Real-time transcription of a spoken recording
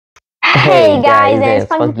Hey guys, it's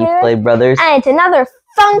Funky Play Brothers, and it's another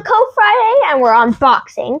Funko Friday, and we're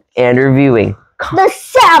unboxing and reviewing the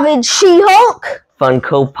Savage She-Hulk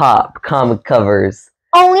Funko Pop comic covers.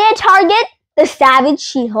 Only at Target, the Savage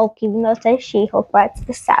She-Hulk, even though it says She-Hulk, but it's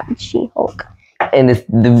the Savage She-Hulk. And it's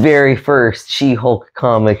the very first She-Hulk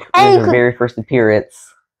comic, her very first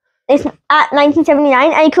appearance. It's at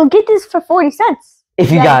 1979, and you could get this for 40 cents.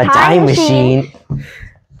 If you got a time machine.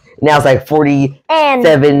 Now it's like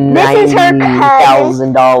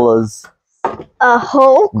 $47,000.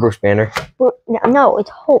 Hulk. Bruce Banner. No,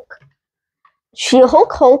 it's Hulk.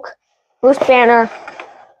 She-Hulk, Hulk, Bruce Banner,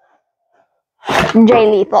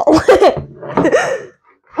 Jay Lethal.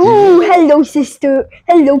 Ooh, hello, sister.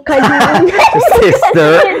 Hello, cousin.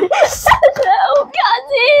 Sister. Hello,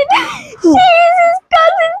 cousin. She's his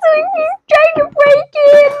cousin, so he's trying to break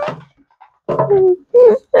in.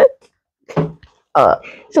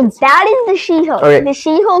 So that is the She-Hulk. Okay. The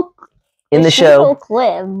She-Hulk. In the show, She-Hulk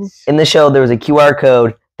lives. In the show, there was a QR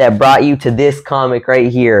code that brought you to this comic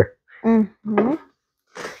right here. Mm-hmm.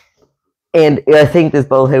 And I think this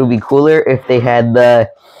both would be cooler if they had the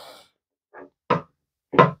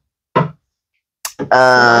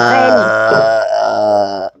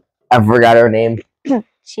I forgot her name.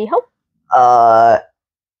 She-Hulk.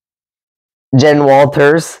 Jen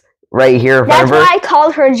Walters right here in front of her. That's why I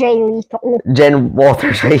called her Jay Lethal. Jen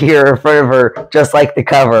Walters right here in front of her, just like the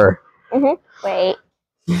cover. Mm-hmm. Wait.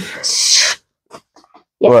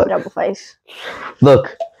 Yeah, Look. double face.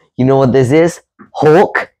 Look, you know what this is?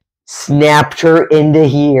 Hulk snapped her into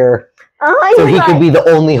here. So he could be the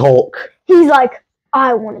only Hulk. He's like,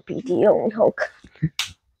 I want to be the only Hulk.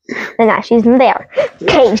 And now she's there.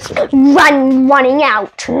 Case running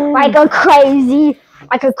out like a crazy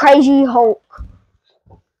Hulk.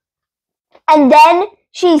 And then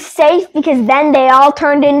she's safe because then they all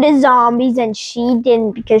turned into zombies and she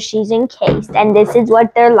didn't because she's encased. And this is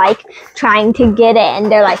what they're like trying to get in.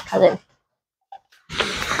 They're like, cousin.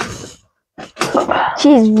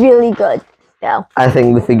 She's really good, though. I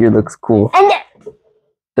think the figure looks cool. And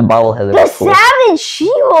the bobblehead the looks cool. Savage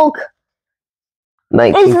She-Hulk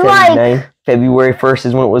 1979. Like February 1st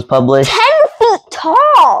is when it was published. 10 feet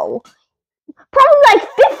tall. Probably like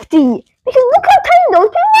 50. Because look how tiny those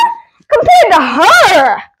people are compared to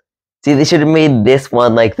her. See, they should have made this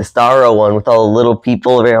one like the Starro one with all the little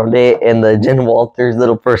people around it and the Jen Walters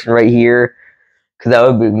little person right here. Because that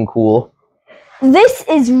would have been cool. This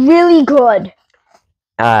is really good.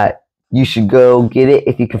 You should go get it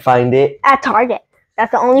if you can find it. At Target.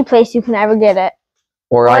 That's the only place you can ever get it.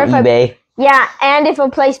 Or on eBay. Yeah, and if a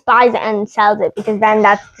place buys it and sells it, because then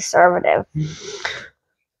that's conservative.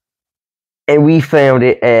 And we found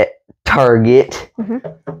it at Target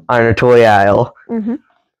on a toy aisle.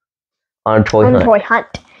 On a toy hunt.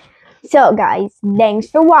 So, guys, thanks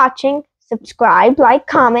for watching. Subscribe, like,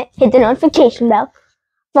 comment, hit the notification bell.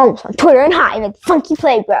 Follow us on Twitter and Hive at Funky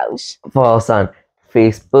Play Bros. Follow us on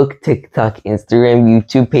Facebook, TikTok, Instagram,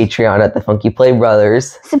 YouTube, Patreon at the Funky Play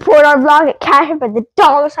Brothers. Support our vlog at cashapp at the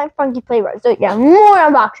 $ Funky Play Brothers. So you get more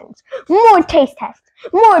unboxings, more taste tests,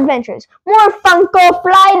 more adventures, more Funko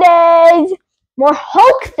Fridays, more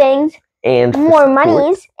Hulk things, and more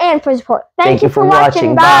monies, and for support. Thank you for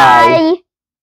watching. Bye. Bye.